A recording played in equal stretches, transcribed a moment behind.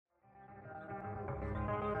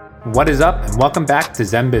What is up, and welcome back to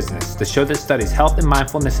Zen Business, the show that studies health and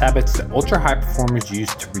mindfulness habits that ultra-high performers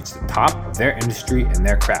use to reach the top of their industry and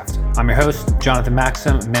their craft. I'm your host, Jonathan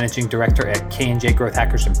Maxim, Managing Director at K&J Growth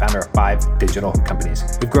Hackers and founder of 5 digital companies.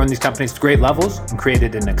 We've grown these companies to great levels and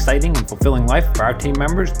created an exciting and fulfilling life for our team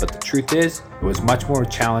members, but the truth is, it was much more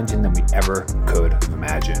challenging than we ever could have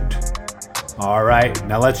imagined. All right,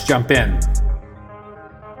 now let's jump in.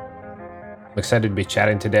 I'm excited to be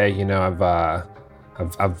chatting today. You know,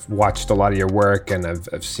 I've watched a lot of your work, and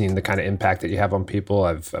I've seen the kind of impact that you have on people.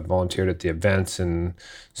 I've volunteered at the events and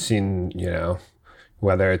seen,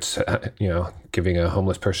 whether it's, giving a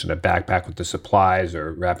homeless person a backpack with the supplies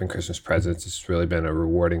or wrapping Christmas presents. It's really been a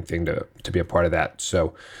rewarding thing to be a part of that.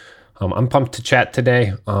 So I'm pumped to chat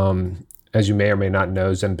today. As you may or may not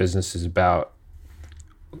know, Zen Business is about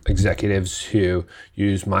executives who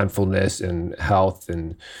use mindfulness and health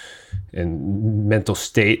and mental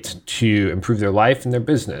state to improve their life and their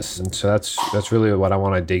business. And so that's really what I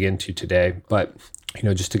want to dig into today. But,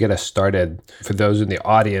 just to get us started, for those in the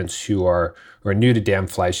audience who are new to Dan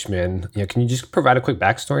Fleischman, can you just provide a quick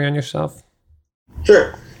backstory on yourself?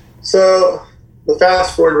 Sure. So the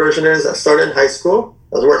fast forward version is I started in high school.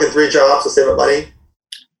 I was working 3 jobs to save up money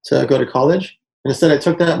to go to college. And instead I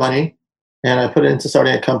took that money and I put it into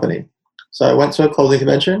starting a company. So I went to a clothing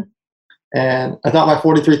convention, and I thought my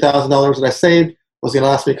 $43,000 that I saved was going to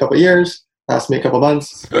last me a couple of years, last me a couple of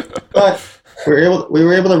months. But we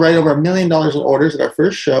were able to write over $1 million in orders at our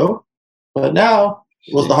first show. But now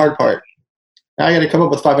was the hard part. Now I got to come up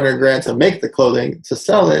with $500,000 to make the clothing, to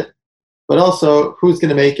sell it. But also, who's going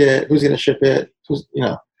to make it? Who's going to ship it?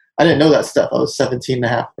 I didn't know that stuff. I was 17 and a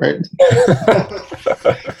half, right?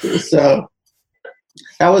 So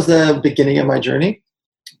that was the beginning of my journey.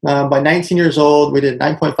 By 19 years old, we did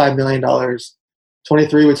 $9.5 million.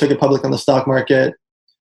 23, we took it public on the stock market.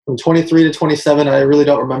 From 23 to 27, I really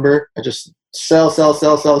don't remember. I just sell.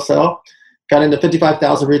 Got into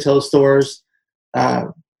 55,000 retail stores.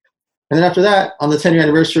 And then after that, on the 10-year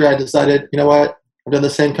anniversary, I decided, you know what? I've done the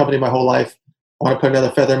same company my whole life. I want to put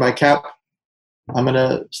another feather in my cap. I'm going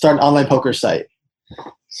to start an online poker site.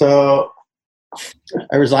 So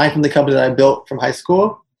I resigned from the company that I built from high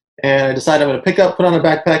school. And I decided I'm going to put on a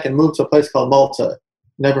backpack and move to a place called Malta.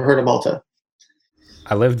 Never heard of Malta.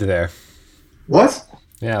 I lived there. What?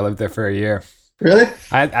 Yeah, I lived there for a year. Really?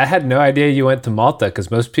 I had no idea you went to Malta,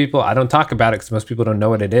 because most people, I don't talk about it because most people don't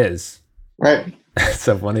know what it is. Right. It's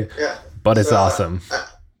so funny, yeah. But it's awesome.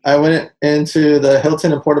 I went into the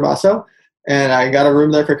Hilton in Portomaso, and I got a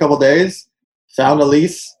room there for a couple of days, found a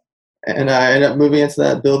lease, and I ended up moving into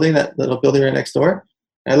that building, that little building right next door.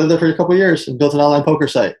 And I lived there for a couple of years and built an online poker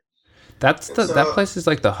site. That place is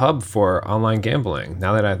like the hub for online gambling.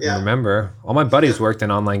 Now that I remember, all my buddies worked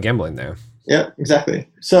in online gambling there. Yeah, exactly.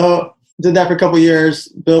 So did that for a couple of years,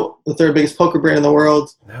 built the 3rd biggest poker brand in the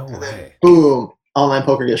world. No way. Boom, online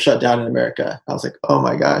poker gets shut down in America. I was like, oh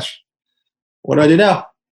my gosh, what do I do now?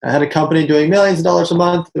 I had a company doing millions of dollars a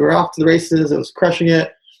month. We were off to the races. It was crushing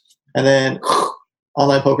it. And then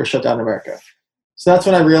online poker shut down in America. So that's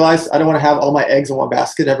when I realized I don't want to have all my eggs in one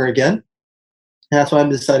basket ever again. And that's why I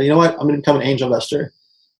decided, you know what, I'm going to become an angel investor.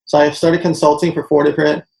 So I started consulting for 4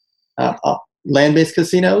 different land-based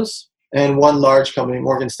casinos and 1 large company,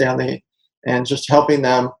 Morgan Stanley, and just helping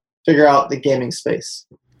them figure out the gaming space.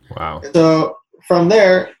 Wow. So from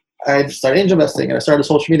there, I started angel investing, and I started a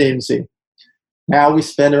social media agency. Now we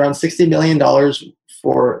spend around $60 million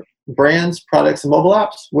for brands, products, and mobile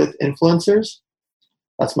apps with influencers.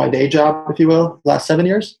 That's my day job, if you will, last 7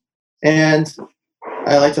 years. And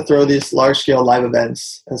I like to throw these large-scale live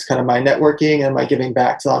events as kind of my networking and my giving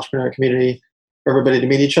back to the entrepreneur community for everybody to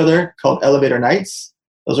meet each other, called Elevator Nights.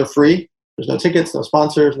 Those are free. There's no tickets, no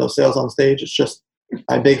sponsors, no sales on stage. It's just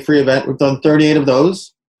my big free event. We've done 38 of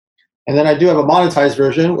those. And then I do have a monetized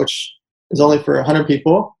version, which is only for 100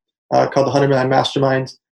 people, called the 100 Man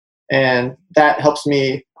Mastermind. And that helps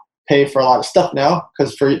me pay for a lot of stuff now,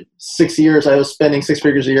 because for 6 years I was spending 6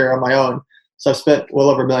 figures a year on my own. So I've spent well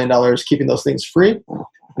over $1 million keeping those things free.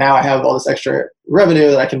 Now I have all this extra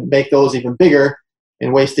revenue that I can make those even bigger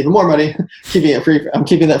and waste even more money keeping it free. I'm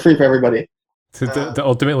keeping that free for everybody. To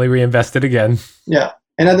ultimately reinvest it again. Yeah.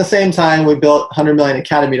 And at the same time, we built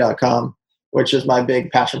 100millionacademy.com, which is my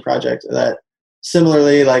big passion project. That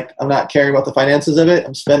similarly, like, I'm not caring about the finances of it.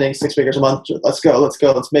 I'm spending 6 figures a month. Let's go.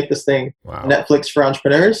 Let's make this thing Netflix for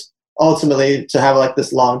entrepreneurs. Ultimately, to have like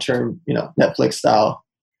this long-term, Netflix style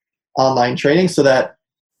online training, so that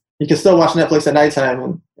you can still watch Netflix at nighttime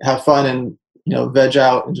and have fun and, veg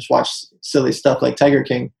out and just watch silly stuff like Tiger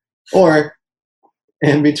King. Or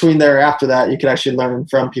in between there or after that, you can actually learn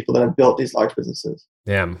from people that have built these large businesses.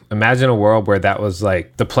 Damn. Imagine a world where that was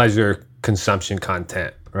like the pleasure consumption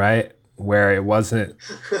content, right? Where it wasn't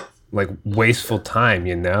like wasteful time,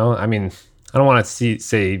 you know? I mean, I don't want to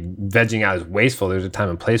say vegging out is wasteful. There's a time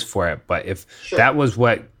and place for it. But if that was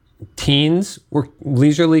what teens were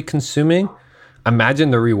leisurely consuming,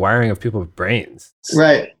 imagine the rewiring of people's brains.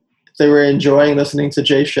 Right. They were enjoying listening to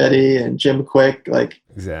Jay Shetty and Jim Quick. Like,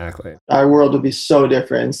 exactly. Our world would be so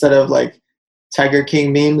different. Instead of like Tiger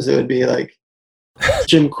King memes, it would be like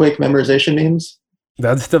Jim Quick memorization memes.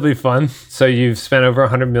 That'd still be fun. So you've spent over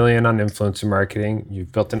 100 million on influencer marketing.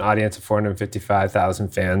 You've built an audience of 455,000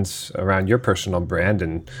 fans around your personal brand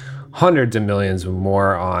and hundreds of millions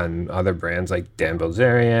more on other brands like Dan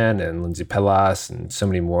Bilzerian and Lindsay Pelas and so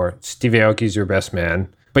many more. Steve Aoki's your best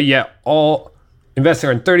man. But yet all investing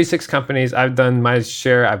in 36 companies. I've done my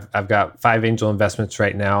share. I've got 5 angel investments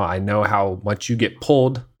right now. I know how much you get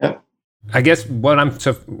pulled. Yep. I guess what I'm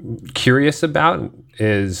so curious about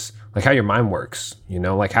is like how your mind works, you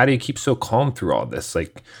know, like how do you keep so calm through all this?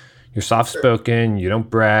 Like you're soft-spoken, you don't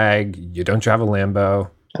brag, you don't drive a Lambo.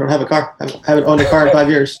 I don't have a car. I haven't owned a car in 5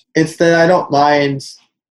 years. It's that I don't mind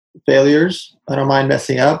failures. I don't mind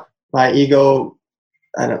messing up. My ego,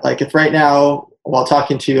 I don't like if right now while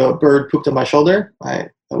talking to you, a bird pooped on my shoulder. I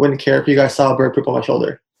wouldn't care if you guys saw a bird poop on my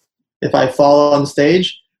shoulder. If I fall on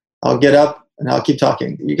stage, I'll get up and I'll keep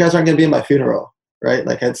talking. You guys aren't going to be in my funeral, right?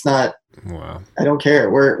 Like it's not, wow. I don't care.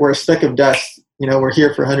 We're a speck of dust. You know, we're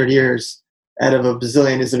here for 100 years out of a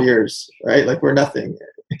bazillion of years, right? Like we're nothing.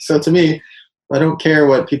 So to me, I don't care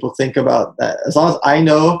what people think about that. As long as I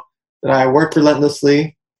know that I work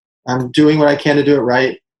relentlessly, I'm doing what I can to do it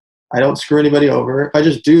right. I don't screw anybody over. If I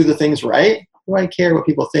just do the things right, who do I care what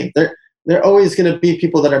people think? They're always going to be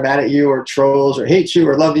people that are mad at you or trolls or hate you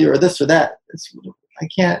or love you or this or that. I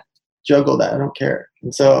can't juggle that. I don't care.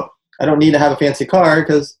 And so I don't need to have a fancy car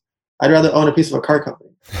because I'd rather own a piece of a car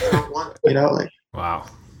company. I don't want it, you know, like. Wow.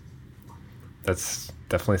 That's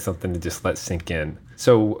definitely something to just let sink in.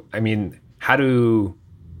 So, I mean, how do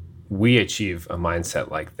we achieve a mindset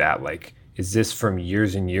like that? Like, is this from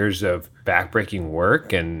years and years of backbreaking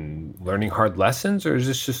work and learning hard lessons, or is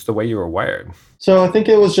this just the way you were wired? So I think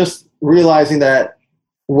it was just realizing that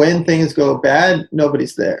when things go bad,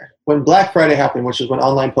 nobody's there. When Black Friday happened, which is when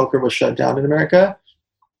online poker was shut down in America,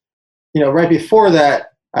 you know, right before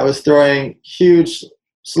that, I was throwing huge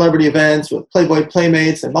celebrity events with Playboy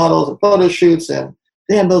Playmates and models and photo shoots and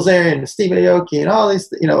Dan Bilzerian and Steve Aoki and all these,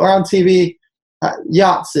 you know, are on TV,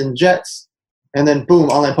 yachts and jets. And then boom,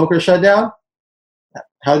 online poker shut down.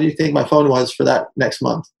 How do you think my phone was for that next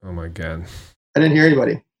month? Oh my God. I didn't hear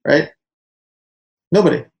anybody, right?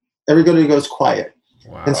 Nobody. Everybody goes quiet.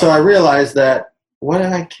 Wow. And so I realized that, what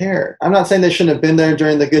did I care? I'm not saying they shouldn't have been there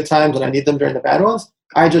during the good times and I need them during the bad ones.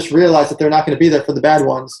 I just realized that they're not going to be there for the bad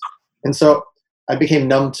ones. And so I became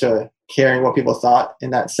numb to caring what people thought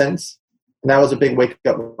in that sense. And that was a big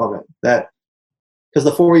wake-up moment. That because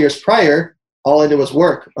the 4 years prior, all I did was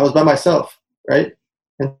work. I was by myself, right?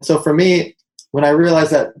 And so for me, when I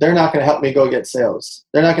realized that they're not going to help me go get sales,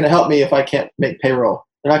 they're not going to help me if I can't make payroll,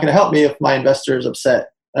 they're not going to help me if my investor is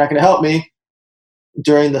upset, they're not going to help me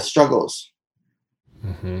during the struggles.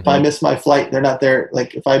 Mm-hmm. If I miss my flight, they're not there.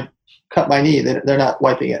 Like if I cut my knee, they're not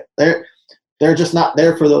wiping it. They're just not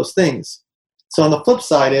there for those things. So on the flip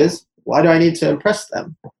side is, why do I need to impress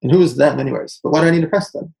them? And who is them anyways? But why do I need to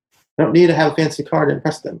impress them? I don't need to have a fancy car to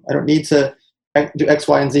impress them. I don't need to do X,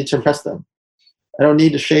 Y, and Z to impress them. I don't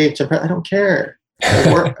need to shave to impress. I don't care.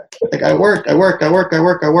 I work. I work.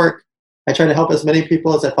 I try to help as many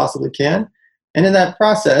people as I possibly can. And in that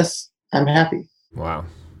process, I'm happy. Wow.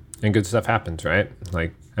 And good stuff happens, right?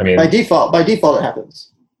 Like, I mean, by default, it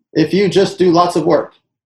happens. If you just do lots of work,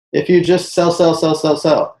 if you just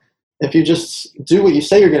sell, if you just do what you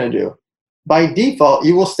say you're going to do, by default,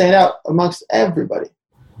 you will stand out amongst everybody.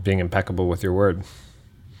 Being impeccable with your word.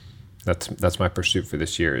 That's my pursuit for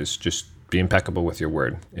this year, is just be impeccable with your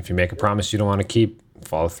word. If you make a promise you don't want to keep,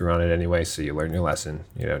 follow through on it anyway, so you learn your lesson,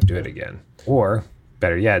 you know, do it again. Or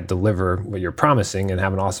better yet, deliver what you're promising and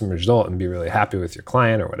have an awesome result and be really happy with your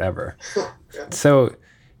client or whatever. Yeah. So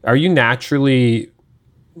are you naturally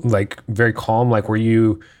like very calm? Like, were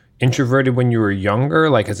you introverted when you were younger,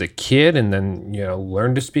 like as a kid, and then, you know,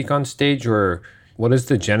 learned to speak on stage? Or what does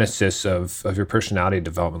the genesis of your personality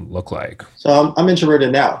development look like? So I'm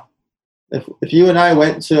introverted now. If you and I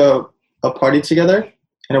went to a party together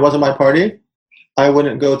and it wasn't my party, I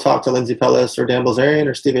wouldn't go talk to Lindsay Pelas or Dan Bilzerian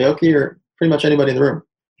or Steve Aoki or pretty much anybody in the room.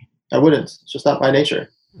 I wouldn't. It's just not my nature.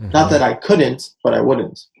 Mm-hmm. Not that I couldn't, but I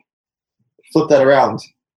wouldn't. Flip that around.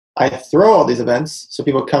 I throw all these events so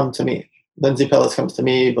people come to me. Lindsay Pelas comes to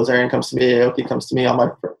me, Bilzerian comes to me, Aoki comes to me.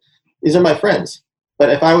 These are my friends. But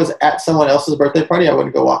if I was at someone else's birthday party, I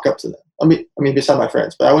wouldn't go walk up to them. I mean, beside my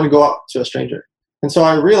friends, but I wouldn't go up to a stranger. And so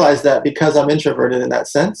I realized that because I'm introverted in that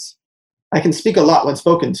sense, I can speak a lot when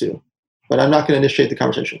spoken to, but I'm not going to initiate the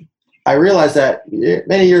conversation. I realized that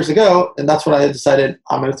many years ago, and that's when I decided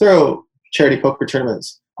I'm going to throw charity poker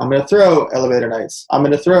tournaments. I'm going to throw elevator nights. I'm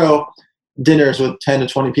going to throw dinners with 10 to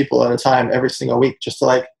 20 people at a time every single week, just to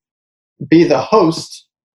like be the host.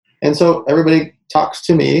 And so everybody talks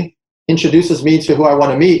to me, introduces me to who I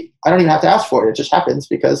want to meet. I don't even have to ask for it. It just happens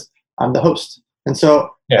because I'm the host. And so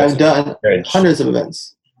I've done hundreds of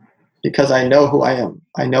events because I know who I am.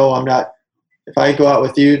 I know I'm not, if I go out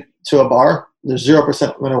with you to a bar, there's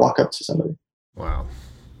 0% when I walk up to somebody. Wow.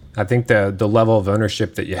 I think the level of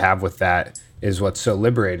ownership that you have with that is what's so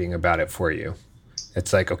liberating about it for you.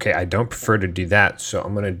 It's like, okay, I don't prefer to do that, so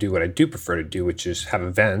I'm going to do what I do prefer to do, which is have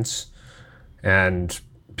events, and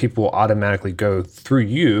people will automatically go through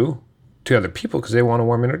you to other people because they want a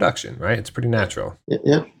warm introduction, right? It's pretty natural.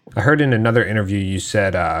 Yeah. I heard in another interview you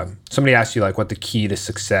said, somebody asked you like what the key to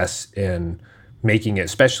success in making it,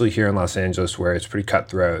 especially here in Los Angeles where it's pretty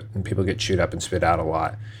cutthroat and people get chewed up and spit out a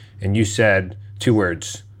lot. And you said 2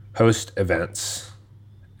 words, host events.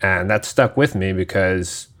 And that stuck with me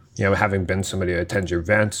because, you know, having been somebody who attends your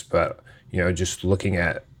events, but, you know, just looking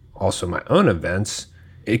at also my own events,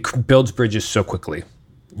 it builds bridges so quickly.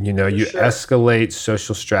 You know, you escalate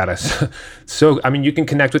social stratus. So, I mean, you can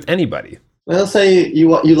connect with anybody. Well, let's say you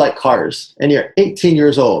like cars and you're 18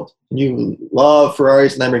 years old and you love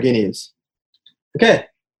Ferraris and Lamborghinis. Okay,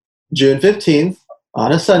 June 15th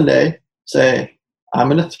on a Sunday, say, I'm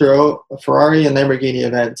going to throw a Ferrari and Lamborghini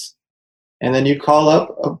event. And then you call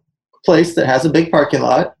up a place that has a big parking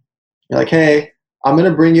lot. You're like, hey, I'm going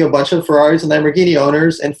to bring you a bunch of Ferraris and Lamborghini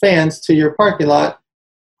owners and fans to your parking lot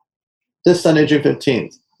this Sunday, June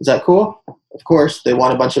 15th. Is that cool? Of course, they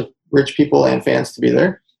want a bunch of rich people and fans to be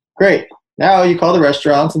there. Great. Now you call the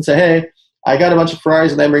restaurants and say, hey, I got a bunch of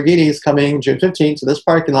Ferraris and Lamborghinis coming June 15th to this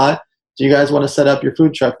parking lot. Do you guys want to set up your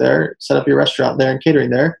food truck there, set up your restaurant there and catering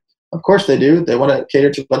there? Of course they do. They want to cater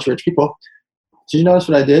to a bunch of rich people. Did you notice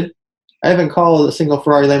what I did? I haven't called a single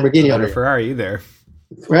Ferrari Lamborghini Not a Ferrari either.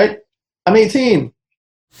 Right? I'm 18.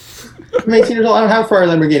 I'm 18 years old. I don't have a Ferrari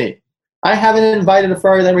Lamborghini. I haven't invited a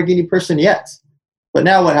Ferrari Lamborghini person yet. But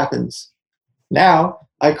now what happens? Now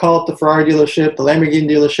I call up the Ferrari dealership, the Lamborghini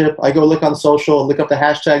dealership. I go look on social, look up the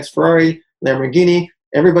hashtags Ferrari, Lamborghini,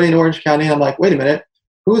 everybody in Orange County. I'm like, wait a minute.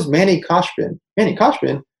 Who's Manny Koshpin? Manny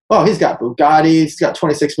Koshpin? Oh, he's got Bugattis. He's got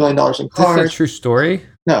 $26 million in cars. Is that a true story?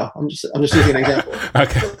 No, I'm just using an example.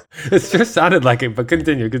 Okay. It just sounded like it, but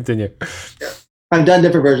continue. Yeah. I've done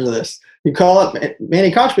different versions of this. You call up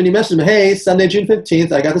Manny Koshpin, you message him, hey, Sunday, June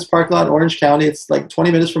 15th, I got this parking lot in Orange County. It's like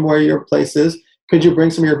 20 minutes from where your place is. Could you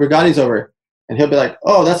bring some of your Bugattis over? And he'll be like,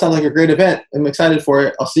 oh, that sounds like a great event. I'm excited for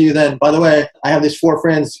it. I'll see you then. By the way, I have these 4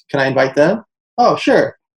 friends. Can I invite them? Oh,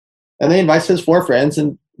 sure. And they invites his 4 friends,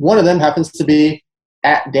 and one of them happens to be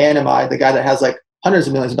at Danamai, the guy that has like hundreds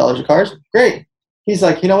of millions of dollars of cars. Great. He's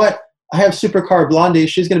like, you know what? I have Supercar Blondie.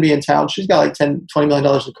 She's going to be in town. She's got like $10, $20 million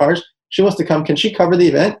of cars. She wants to come. Can she cover the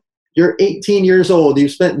event? You're 18 years old. You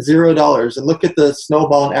spent $0, and look at the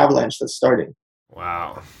snowball and avalanche that's starting.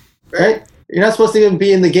 Wow. Right? You're not supposed to even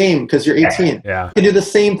be in the game because you're 18. Yeah. You can do the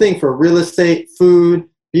same thing for real estate, food,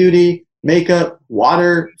 beauty, makeup,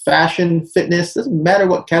 water, fashion, fitness. Doesn't matter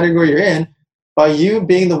what category you're in. By you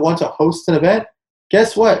being the one to host an event,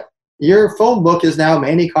 guess what? Your phone book is now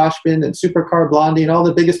Manny Koshpin and Supercar Blondie and all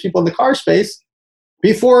the biggest people in the car space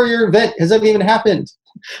before your event has ever even happened,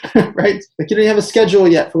 right? Like you don't even have a schedule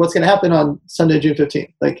yet for what's going to happen on Sunday, June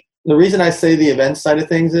 15th. Like the reason I say the event side of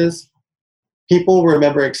things is people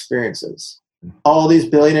remember experiences. All these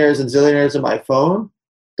billionaires and zillionaires in my phone,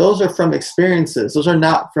 those are from experiences. Those are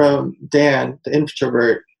not from Dan, the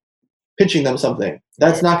introvert, pitching them something.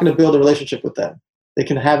 That's not going to build a relationship with them. They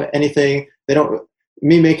can have anything.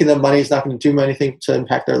 Me making them money is not going to do anything to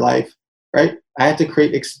impact their life, right? I have to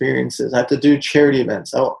create experiences. I have to do charity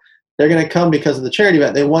events. So they're going to come because of the charity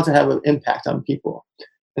event. They want to have an impact on people.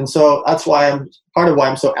 And so that's why part of why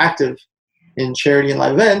I'm so active in charity and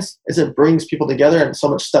live events is it brings people together and so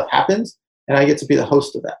much stuff happens and I get to be the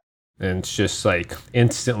host of that. And it's just like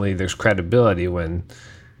instantly there's credibility when,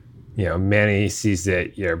 you know, Manny sees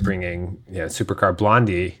that you're bringing, you know, Supercar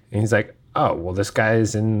Blondie and he's like, oh, well, this guy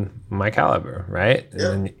is in my caliber, right?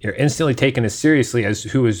 Yeah. And you're instantly taken as seriously as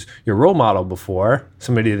who was your role model before,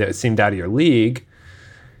 somebody that seemed out of your league.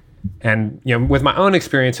 And, you know, with my own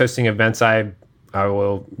experience hosting events, I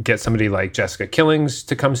will get somebody like Jessica Killings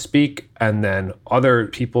to come speak, and then other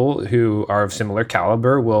people who are of similar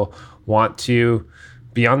caliber will want to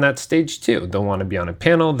be on that stage too. They'll want to be on a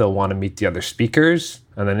panel. They'll want to meet the other speakers.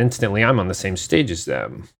 And then instantly I'm on the same stage as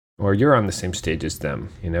them, or you're on the same stage as them,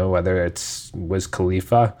 whether it's Wiz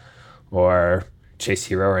Khalifa or Chase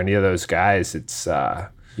Hero or any of those guys. It's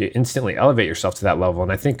you instantly elevate yourself to that level.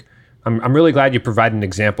 And I think I'm really glad you provided an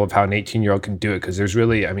example of how an 18-year-old can do it, because there's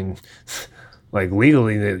really, like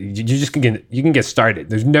legally, you just can get started.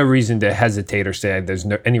 There's no reason to hesitate or say there's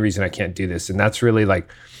any reason I can't do this. And that's really like,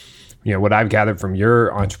 what I've gathered from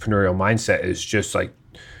your entrepreneurial mindset is just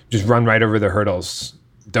run right over the hurdles.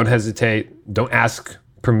 Don't hesitate. Don't ask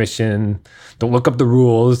permission. Don't look up the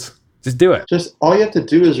rules. Just do it. Just all you have to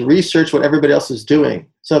do is research what everybody else is doing.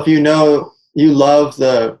 So if you love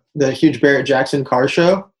the huge Barrett-Jackson car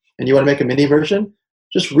show and you want to make a mini version,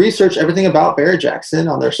 just research everything about Barrett-Jackson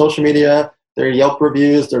on their social media, their Yelp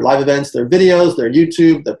reviews, their live events, their videos, their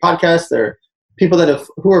YouTube, their podcasts, their people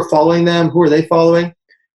who are following them, who are they following.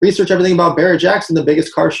 Research everything about Barrett-Jackson, the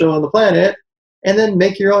biggest car show on the planet, and then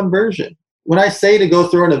make your own version. When I say to go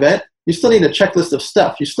through an event, you still need a checklist of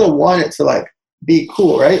stuff. You still want it to be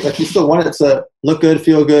cool, right? You still want it to look good,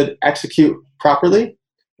 feel good, execute properly.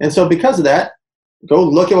 And so because of that, go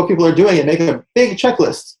look at what people are doing and make a big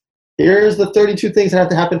checklist. Here's the 32 things that have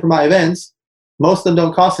to happen for my events. Most of them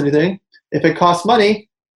don't cost anything. If it costs money,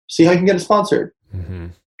 see how you can get it sponsored. Mm-hmm.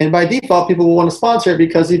 And by default, people will want to sponsor it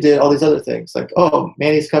because you did all these other things. Like, oh,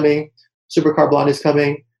 Manny's coming, Supercar Blondie's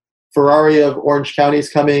coming, Ferrari of Orange County is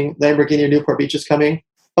coming, Lamborghini of Newport Beach is coming.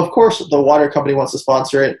 Of course, the water company wants to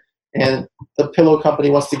sponsor it, and the pillow company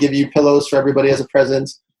wants to give you pillows for everybody as a present,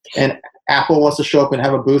 and Apple wants to show up and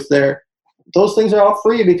have a booth there. Those things are all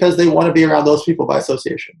free because they want to be around those people by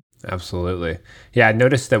association. Absolutely. Yeah, I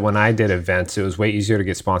noticed that when I did events, it was way easier to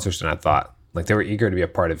get sponsors than I thought. They were eager to be a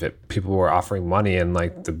part of it. People were offering money, and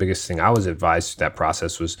the biggest thing I was advised through that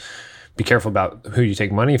process was be careful about who you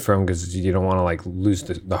take money from, because you don't want to lose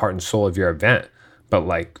the heart and soul of your event. But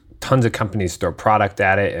tons of companies throw product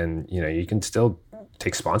at it, and you can still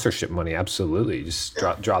take sponsorship money. Absolutely. You just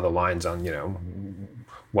draw the lines on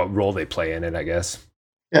what role they play in it, I guess.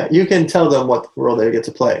 Yeah, you can tell them what role they get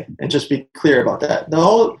to play and just be clear about that. The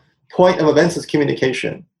whole point of events is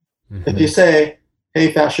communication. Mm-hmm. If you say,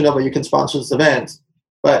 hey, Fashion Nova, you can sponsor this event,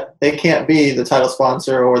 but they can't be the title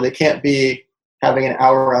sponsor, or they can't be having an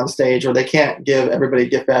hour on stage, or they can't give everybody a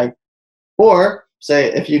gift bag. Or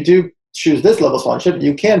say, if you do choose this level of sponsorship,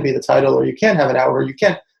 you can be the title, or you can have an hour, or you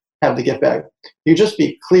can have the gift bag. You just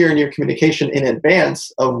be clear in your communication in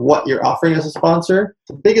advance of what you're offering as a sponsor.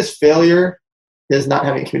 The biggest failure is not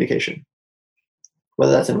having communication,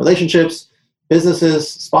 whether that's in relationships, businesses,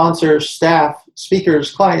 sponsors, staff,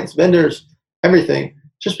 speakers, clients, vendors, everything.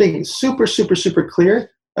 Just being super, super, super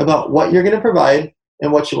clear about what you're going to provide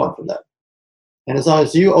and what you want from them. And as long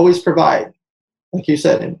as you always provide, like you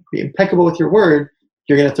said, and be impeccable with your word,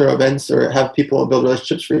 you're going to throw events or have people build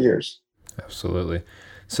relationships for years. Absolutely.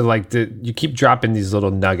 So you keep dropping these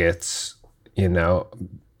little nuggets,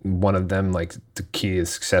 one of them, the key to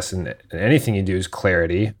success in anything you do is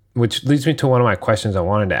clarity, which leads me to one of my questions I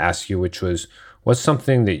wanted to ask you, which was, what's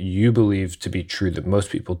something that you believe to be true that most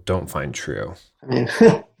people don't find true?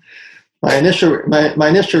 My initial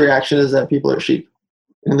reaction is that people are sheep,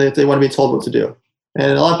 and they want to be told what to do.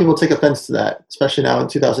 And a lot of people take offense to that, especially now in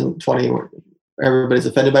 2020, where everybody's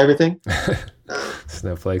offended by everything.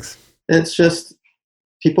 Snowflakes. It's just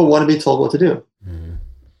people want to be told what to do. Mm-hmm.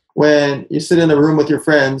 When you sit in a room with your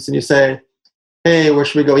friends and you say, hey, where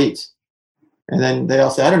should we go eat? And then they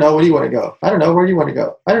all say, I don't know, where do you want to go? I don't know, where do you want to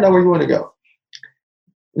go? I don't know where you want to go.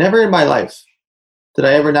 Never in my life did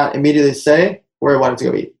I ever not immediately say where I wanted to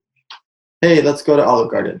go eat. Hey, let's go to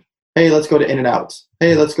Olive Garden. Hey, let's go to In-N-Out.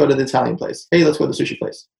 Hey, let's go to the Italian place. Hey, let's go to the sushi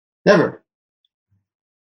place. Never.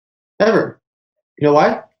 Never. You know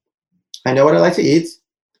why? I know what I like to eat,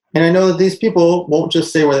 and I know that these people won't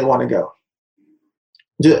just say where they want to go.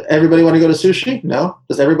 Does everybody want to go to sushi? No.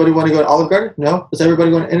 Does everybody want to go to Olive Garden? No. Does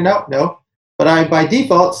everybody want to In-N-Out? No. But I, by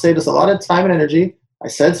default, save us a lot of time and energy. I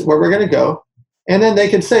said where we're going to go. And then they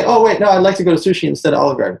can say, oh, wait, no, I'd like to go to sushi instead of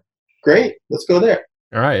Olive Garden. Great. Let's go there.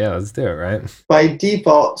 All right. Yeah, let's do it, right? By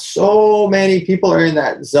default, so many people are in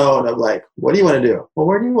that zone of what do you want to do? Well,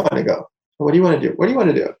 where do you want to go? What do you want to do? What do you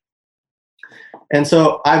want to do? And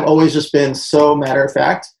so I've always just been so matter of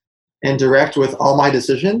fact and direct with all my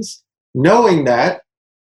decisions, knowing that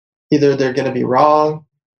either they're going to be wrong,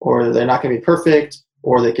 or they're not going to be perfect,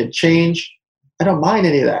 or they could change. I don't mind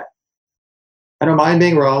any of that. I don't mind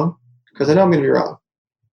being wrong because I know I'm going to be wrong.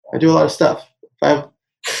 I do a lot of stuff. If I have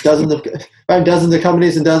dozens of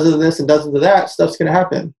companies and dozens of this and dozens of that, stuff's going to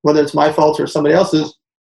happen. Whether it's my fault or somebody else's,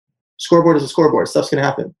 scoreboard is a scoreboard. Stuff's going to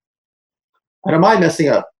happen. I don't mind messing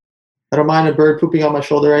up. I don't mind a bird pooping on my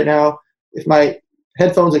shoulder right now. If my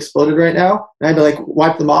headphones exploded right now and I had to like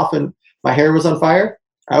wipe them off and my hair was on fire,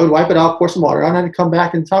 I would wipe it off, pour some water on, and I'd come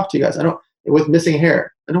back and talk to you guys. With missing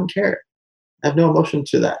hair, I don't care. I have no emotion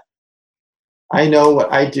to that. I know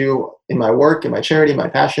what I do in my work, in my charity, my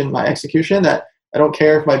passion, my execution, that I don't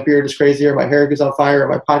care if my beard is crazy or my hair goes on fire or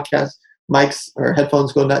my podcast mics or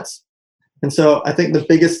headphones go nuts. And so I think the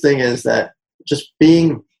biggest thing is that just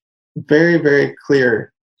being very, very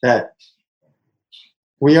clear that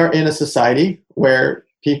we are in a society where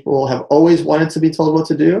people have always wanted to be told what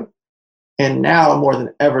to do. And now more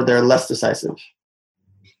than ever, they're less decisive.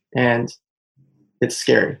 And it's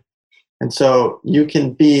scary. And so you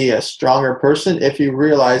can be a stronger person if you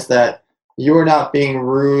realize that you're not being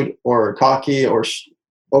rude or cocky or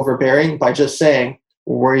overbearing by just saying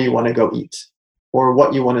where you want to go eat or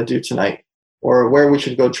what you want to do tonight or where we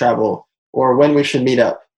should go travel or when we should meet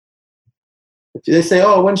up. If they say,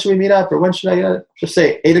 oh, when should we meet up or when should I just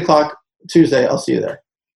say 8 o'clock Tuesday, I'll see you there.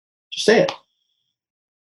 Just say it.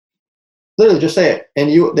 Literally just say it. And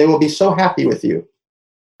they will be so happy with you.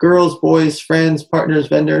 Girls, boys, friends, partners,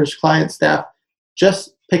 vendors, clients, staff,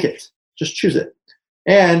 just pick it. Just choose it.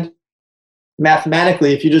 And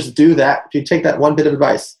mathematically, if you just do that, if you take that one bit of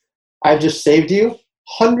advice, I've just saved you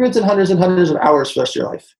hundreds and hundreds and hundreds of hours for the rest of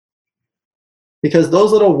your life. Because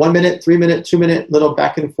those little 1 minute, 3 minute, 2 minute little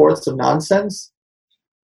back and forths of nonsense,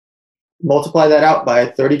 multiply that out by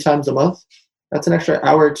 30 times a month, that's an extra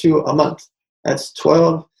hour or two a month. That's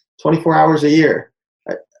 12, 24 hours a year.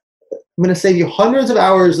 I'm going to save you hundreds of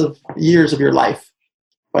hours of years of your life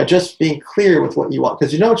by just being clear with what you want.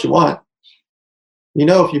 Because you know what you want. You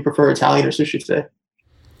know if you prefer Italian or sushi today.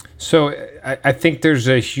 So I think there's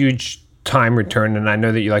a huge time return, and I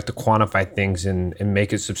know that you like to quantify things and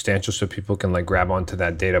make it substantial so people can like grab onto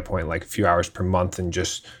that data point, like a few hours per month, and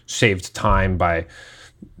just saved time by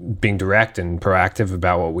being direct and proactive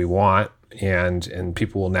about what we want. And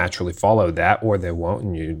people will naturally follow that, or they won't,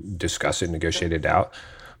 and you discuss it, negotiate it out.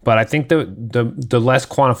 But I think the less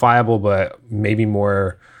quantifiable, but maybe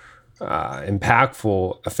more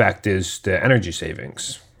impactful effect is the energy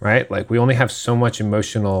savings, right? Like we only have so much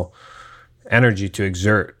emotional energy to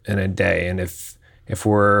exert in a day, and if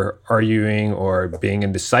we're arguing or being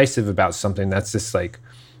indecisive about something, that's just like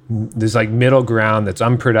this like middle ground that's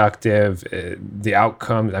unproductive. The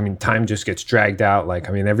outcome, I mean, time just gets dragged out. Like,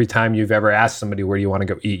 I mean, every time you've ever asked somebody where do you want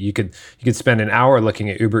to go eat, you could spend an hour looking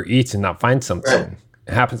at Uber Eats and not find something. Right.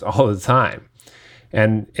 It happens all the time.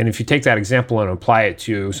 And if you take that example and apply it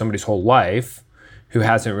to somebody's whole life who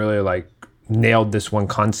hasn't really like nailed this one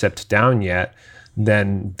concept down yet,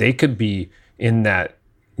 then they could be in that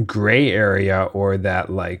gray area or that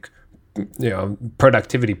like, you know,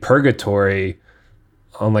 productivity purgatory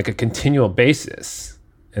on like a continual basis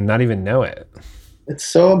and not even know it. It's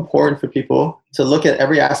so important for people to look at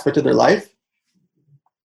every aspect of their life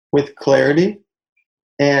with clarity,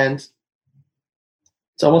 and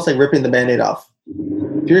it's almost like ripping the Band-Aid off.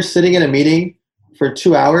 If you're sitting in a meeting for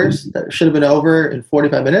 2 hours that should have been over in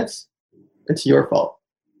 45 minutes, it's your fault.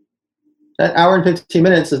 That hour and 15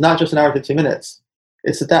 minutes is not just an hour and 15 minutes.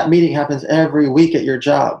 It's that meeting happens every week at your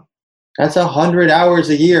job. That's 100 hours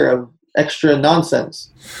a year of extra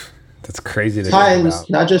nonsense. That's crazy to times about.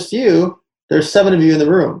 Not just you, there's 7 of you in the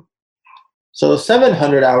room. So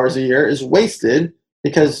 700 hours a year is wasted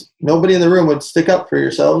because nobody in the room would stick up for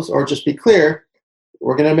yourselves or just be clear.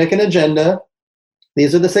 We're going to make an agenda.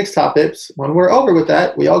 These are the 6 topics. When we're over with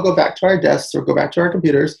that, we all go back to our desks or go back to our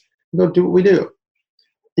computers and go do what we do.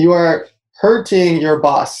 You are hurting your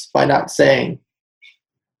boss by not saying,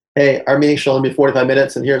 hey, our meeting should only be 45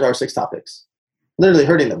 minutes and here's our 6 topics. Literally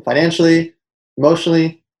hurting them financially,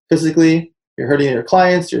 emotionally, physically. You're hurting your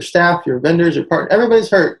clients, your staff, your vendors, your partner. Everybody's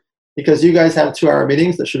hurt because you guys have 2-hour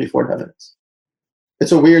meetings that should be 45 minutes.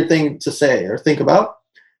 It's a weird thing to say or think about,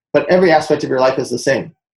 but every aspect of your life is the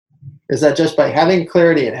same. Is that just by having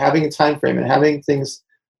clarity and having a time frame and having things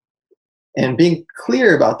and being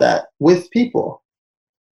clear about that with people,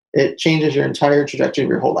 it changes your entire trajectory of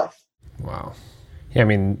your whole life. Wow. Yeah, I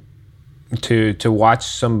mean, to watch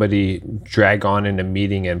somebody drag on in a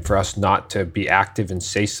meeting and for us not to be active and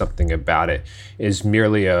say something about it is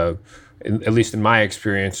merely at least in my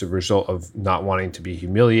experience, a result of not wanting to be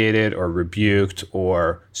humiliated or rebuked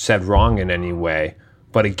or said wrong in any way.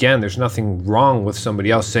 But again, there's nothing wrong with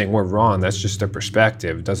somebody else saying we're wrong. That's just their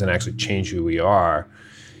perspective. It doesn't actually change who we are.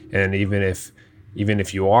 And even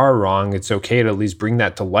if you are wrong, it's okay to at least bring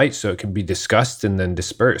that to light so it can be discussed and then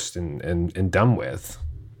dispersed and done with.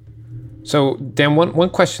 So Dan, one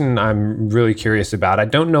question I'm really curious about, I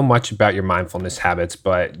don't know much about your mindfulness habits,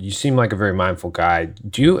 but you seem like a very mindful guy.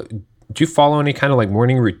 do you follow any kind of like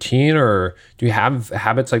morning routine, or do you have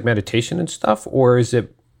habits like meditation and stuff, or is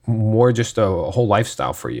it more just a whole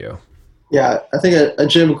lifestyle for you? Yeah, I think a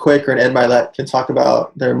Jim Quick or an Ed Milet can talk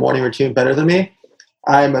about their morning routine better than me.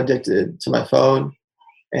 I'm addicted to my phone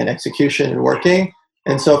and execution and working.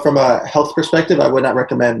 And so from a health perspective, I would not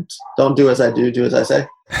recommend don't do as I do as I say.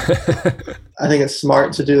 I think it's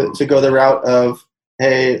smart to go the route of,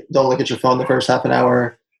 hey, don't look at your phone the first half an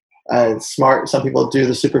hour. It's smart. Some people do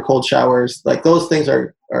the super cold showers. Like those things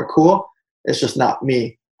are cool. It's just not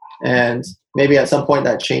me. And maybe at some point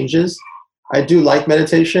that changes. I do like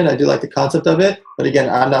meditation. I do like the concept of it. But again,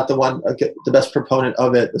 I'm not the best proponent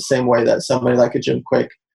of it the same way that somebody like a Jim Quick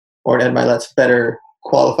or an Ed Milet's better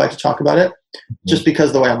qualified to talk about it, just because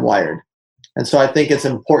of the way I'm wired. And so I think it's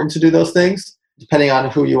important to do those things depending on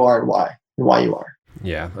who you are and why you are.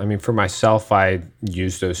 Yeah. I mean, for myself, I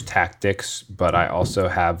use those tactics, but I also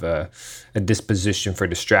have a disposition for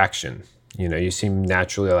distraction. You know, you seem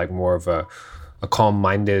naturally like more of a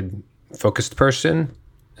calm-minded, focused person.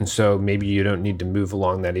 And so maybe you don't need to move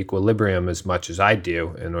along that equilibrium as much as I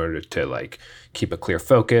do in order to like keep a clear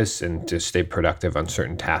focus and to stay productive on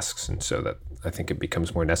certain tasks. And so that I think it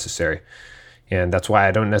becomes more necessary. And that's why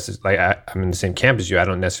I don't necessarily, I'm in the same camp as you. I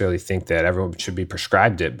don't necessarily think that everyone should be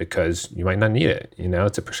prescribed it, because you might not need it. You know,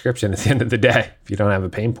 it's a prescription at the end of the day. If you don't have a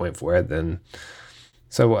pain point for it, then.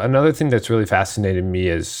 So another thing that's really fascinated me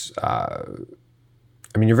is, I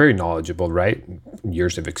mean, you're very knowledgeable, right?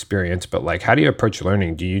 Years of experience, but like, how do you approach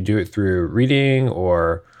learning? Do you do it through reading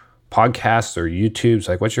or podcasts or YouTubes?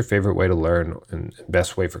 Like, what's your favorite way to learn and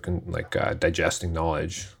best way for digesting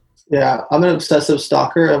knowledge? Yeah, I'm an obsessive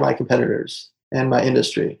stalker of my competitors and my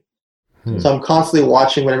industry. So I'm constantly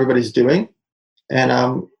watching what everybody's doing, and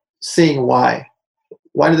I'm seeing why.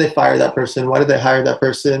 Why did they fire that person? Why did they hire that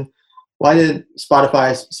person? Why did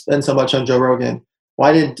Spotify spend so much on Joe Rogan?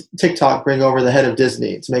 Why did TikTok bring over the head of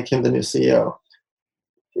Disney to make him the new CEO?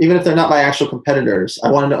 Even if they're not my actual competitors, I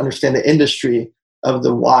wanted to understand the industry of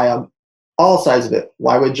the why on all sides of it.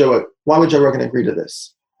 Why would Joe Rogan agree to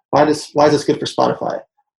this? Why is this good for Spotify?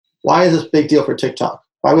 Why is this a big deal for TikTok?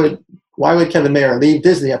 Why would Kevin Mayer leave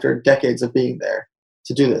Disney after decades of being there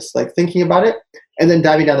to do this? Like thinking about it and then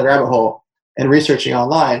diving down the rabbit hole and researching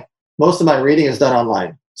online. Most of my reading is done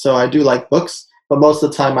online. So I do like books, but most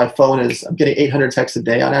of the time I'm getting 800 texts a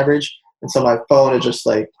day on average. And so my phone is just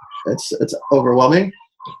like, it's overwhelming.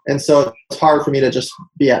 And so it's hard for me to just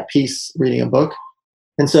be at peace reading a book.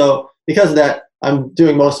 And so because of that, I'm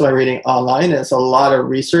doing most of my reading online. And it's a lot of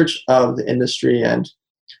research of the industry and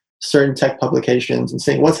certain tech publications and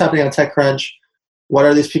seeing what's happening on TechCrunch. What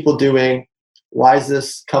are these people doing? Why is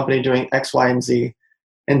this company doing X, Y, and Z?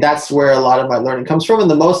 And that's where a lot of my learning comes from.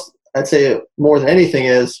 And the most, I'd say more than anything,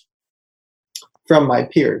 is from my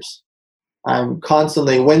peers. I'm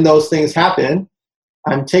constantly, when those things happen,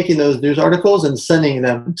 I'm taking those news articles and sending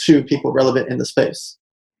them to people relevant in the space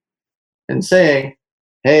and saying,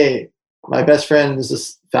 hey, my best friend is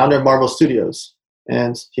this founder of Marvel Studios,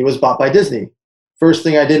 and he was bought by Disney. First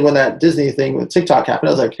thing I did when that Disney thing with TikTok happened,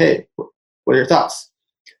 I was like, hey, what are your thoughts?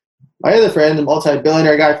 My other friend, a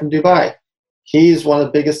multi-billionaire guy from Dubai, he's one of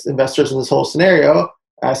the biggest investors in this whole scenario.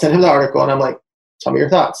 I sent him the article, and I'm like, tell me your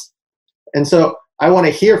thoughts. And so I want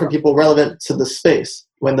to hear from people relevant to the space.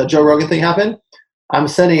 When the Joe Rogan thing happened, I'm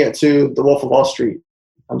sending it to the Wolf of Wall Street.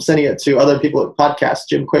 I'm sending it to other people at podcasts,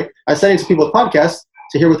 Jim Quick. I send it to people at podcasts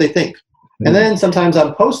to hear what they think. And then sometimes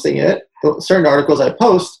I'm posting it, certain articles I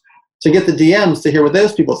post, to get the DMs to hear what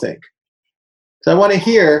those people think. So I want to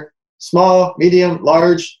hear small, medium,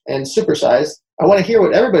 large, and supersized. I want to hear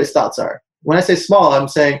what everybody's thoughts are. When I say small, I'm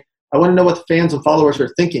saying I want to know what the fans and followers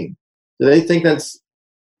are thinking. Do they think that's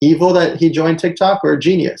evil that he joined TikTok, or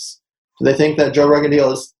genius? Do they think that Joe Rogan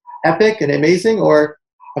deal is epic and amazing, or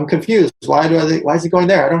I'm confused? Why is he going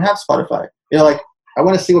there? I don't have Spotify. You know, like I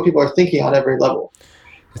want to see what people are thinking on every level.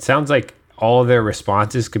 It sounds like all of their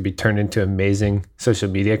responses could be turned into amazing social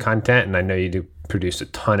media content. And I know you do produce a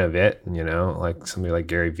ton of it, you know, like somebody like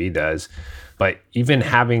Gary Vee does. But even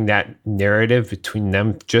having that narrative between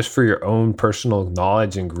them just for your own personal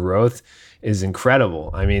knowledge and growth is incredible.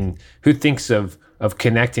 I mean, who thinks of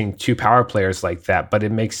connecting two power players like that? But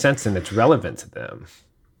it makes sense and it's relevant to them.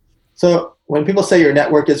 So when people say your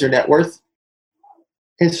network is your net worth,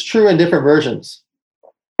 it's true in different versions.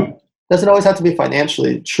 Doesn't always have to be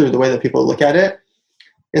financially true the way that people look at it.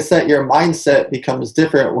 It's that your mindset becomes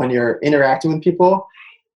different when you're interacting with people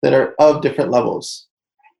that are of different levels,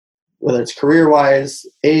 whether it's career-wise,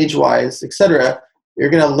 age-wise, etc. You're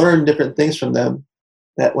going to learn different things from them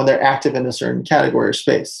that when they're active in a certain category or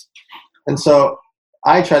space. And so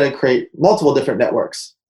I try to create multiple different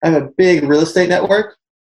networks. I have a big real estate network.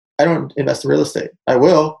 I don't invest in real estate. I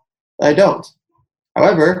will, but I don't.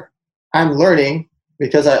 However, I'm learning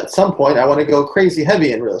because at some point I want to go crazy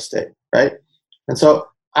heavy in real estate, right? And so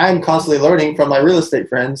I'm constantly learning from my real estate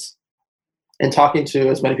friends and talking to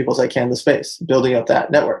as many people as I can in the space, building up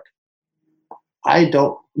that network. I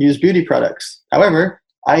don't use beauty products. However,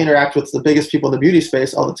 I interact with the biggest people in the beauty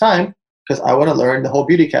space all the time because I want to learn the whole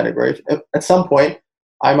beauty category. At some point,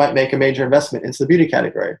 I might make a major investment into the beauty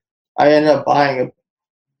category. I ended up buying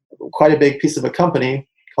quite a big piece of a company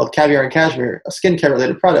called Caviar and Cashmere, a skincare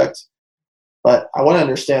related product. But I want to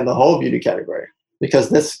understand the whole beauty category because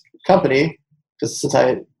this company, because since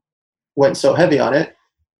I went so heavy on it,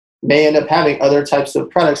 may end up having other types of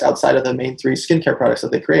products outside of the main 3 skincare products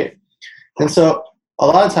that they create. And so a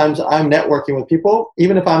lot of times I'm networking with people,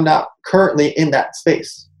 even if I'm not currently in that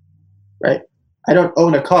space, right? I don't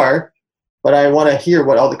own a car, but I want to hear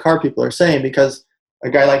what all the car people are saying because a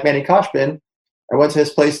guy like Manny Koshbin, I went to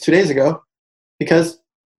his place 2 days ago because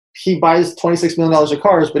he buys $26 million of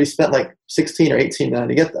cars, but he spent like 16 or 18 million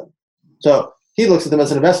to get them. So he looks at them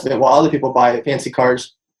as an investment while other people buy fancy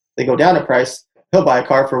cars. They go down in price. He'll buy a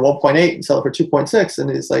car for 1.8 and sell it for 2.6. And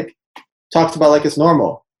he's like, talks about like it's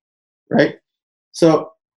normal, right?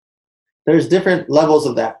 So there's different levels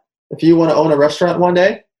of that. If you want to own a restaurant one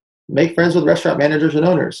day, make friends with restaurant managers and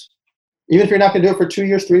owners. Even if you're not going to do it for 2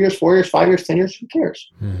 years, 3 years, 4 years, 5 years, 10 years, who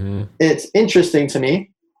cares? Mm-hmm. It's interesting to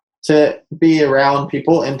me to be around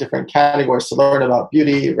people in different categories to learn about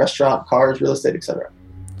beauty, restaurant, cars, real estate, etc.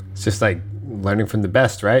 It's just like learning from the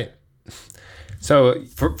best, right? So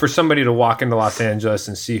for somebody to walk into Los Angeles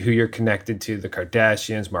and see who you're connected to, the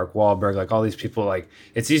Kardashians, Mark Wahlberg, like all these people, like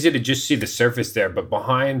it's easy to just see the surface there, but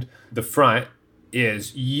behind the front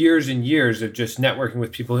is years and years of just networking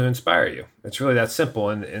with people who inspire you. It's really that simple.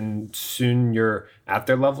 And soon you're at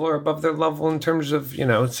their level or above their level in terms of,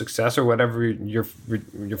 success or whatever you're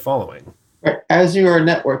following. As you are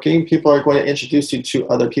networking, people are going to introduce you to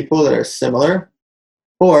other people that are similar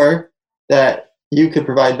or that you could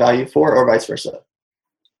provide value for or vice versa.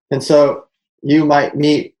 And so you might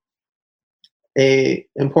meet a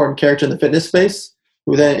important character in the fitness space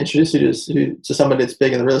who then introduces you to somebody that's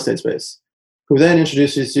big in the real estate space, who then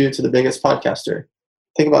introduces you to the biggest podcaster.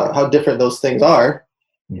 Think about how different those things are,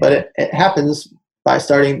 but it happens by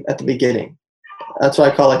starting at the beginning. That's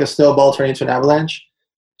what I call like a snowball turning into an avalanche.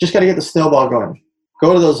 Just got to get the snowball going.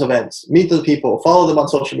 Go to those events, meet the people, follow them on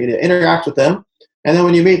social media, interact with them. And then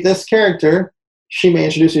when you meet this character, she may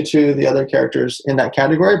introduce you to the other characters in that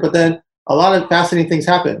category, but then a lot of fascinating things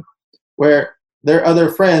happen where their other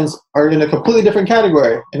friends are in a completely different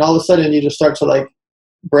category. And all of a sudden you just start to like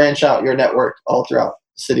branch out your network all throughout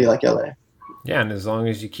a city like LA. Yeah. And as long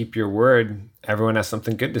as you keep your word, everyone has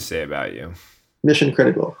something good to say about you. Mission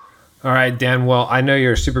critical. All right, Dan. Well, I know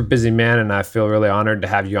you're a super busy man, and I feel really honored to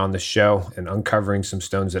have you on the show and uncovering some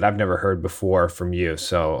stones that I've never heard before from you.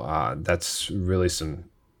 So that's really some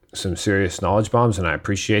serious knowledge bombs, and I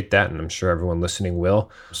appreciate that, and I'm sure everyone listening will.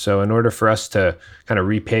 So in order for us to kind of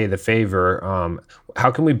repay the favor, how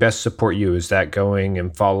can we best support you? Is that going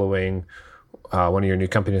and following one of your new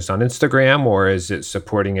companies on Instagram, or is it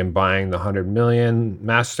supporting and buying the 100 million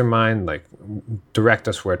mastermind? Like, direct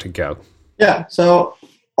us where to go. Yeah, so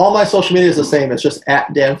all my social media is the same. It's just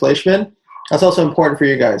at Dan Fleischman. That's also important for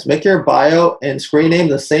you guys. Make your bio and screen name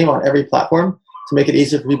the same on every platform to make it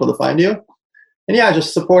easier for people to find you. And yeah,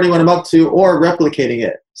 just supporting what I'm up to or replicating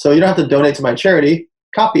it. So you don't have to donate to my charity.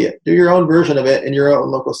 Copy it. Do your own version of it in your own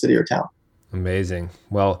local city or town. Amazing.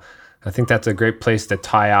 Well, I think that's a great place to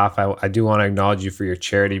tie off. I do want to acknowledge you for your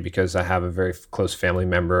charity because I have a very close family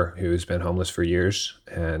member who's been homeless for years,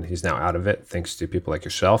 and he's now out of it thanks to people like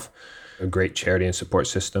yourself. A great charity and support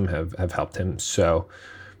system have helped him. So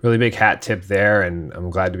really big hat tip there, and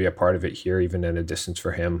I'm glad to be a part of it here, even at a distance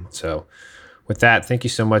for him. So with that, thank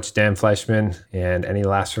you so much, Dan Fleischman. And any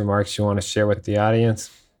last remarks you want to share with the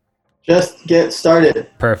audience? Just get started.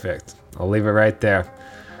 Perfect. I'll leave it right there.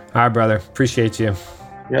 All right, brother. Appreciate you.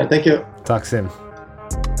 Yeah, thank you. Talk soon.